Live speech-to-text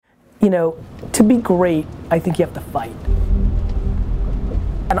you know, to be great, I think you have to fight.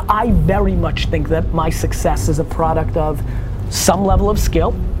 And I very much think that my success is a product of some level of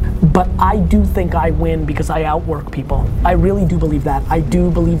skill, but I do think I win because I outwork people. I really do believe that. I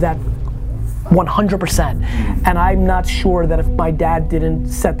do believe that 100%. And I'm not sure that if my dad didn't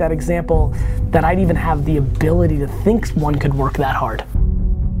set that example, that I'd even have the ability to think one could work that hard.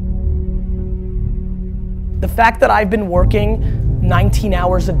 The fact that I've been working 19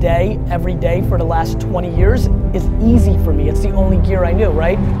 hours a day, every day for the last 20 years is easy for me. It's the only gear I knew,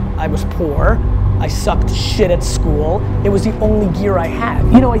 right? I was poor. I sucked shit at school. It was the only gear I had.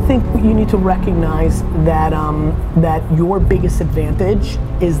 You know, I think you need to recognize that that your biggest advantage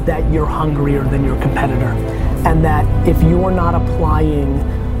is that you're hungrier than your competitor. And that if you're not applying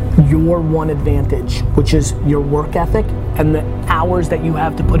your one advantage, which is your work ethic and the hours that you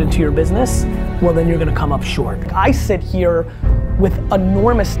have to put into your business, well then you're gonna come up short. I sit here with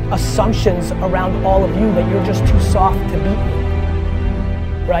enormous assumptions around all of you that you're just too soft to beat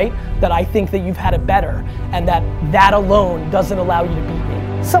me, right? That I think that you've had it better and that alone doesn't allow you to beat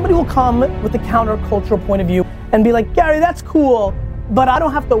me. Somebody will come with a countercultural point of view and be like, Gary, that's cool, but I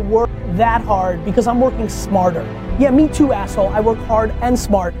don't have to work that hard because I'm working smarter. Yeah, me too, asshole. I work hard and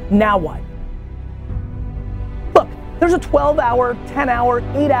smart. Now what? Look, there's a 12-hour, 10-hour,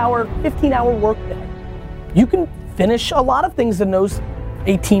 8-hour, 15-hour workday. You can finish a lot of things in those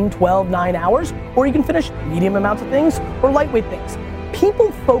 18, 12, 9 hours, or you can finish medium amounts of things or lightweight things.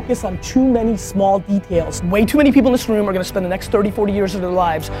 People focus on too many small details. Way too many people in this room are gonna spend the next 30, 40 years of their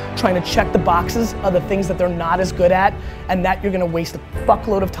lives trying to check the boxes of the things that they're not as good at, and that you're gonna waste a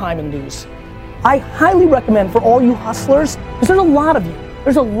fuckload of time and lose. I highly recommend for all you hustlers, because there's a lot of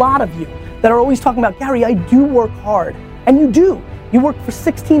you that are always talking about, Gary, I do work hard. And you do. You work for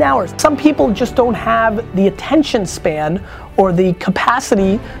 16 hours. Some people just don't have the attention span or the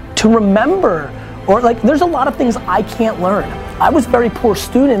capacity to remember, or like, there's a lot of things I can't learn. I was a very poor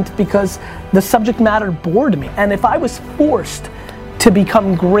student because the subject matter bored me. And if I was forced to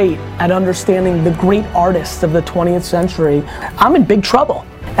become great at understanding the great artists of the 20th century, I'm in big trouble.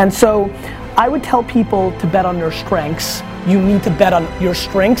 And so I would tell people to bet on their strengths. You need to bet on your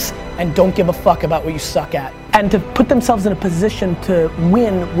strengths and don't give a fuck about what you suck at. And to put themselves in a position to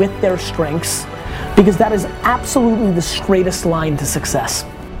win with their strengths, because that is absolutely the straightest line to success.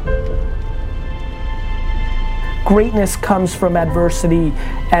 Greatness comes from adversity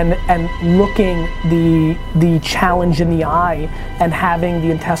and looking the challenge in the eye and having the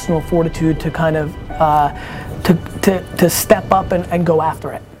intestinal fortitude to kind of to step up and go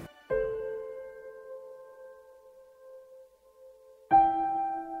after it.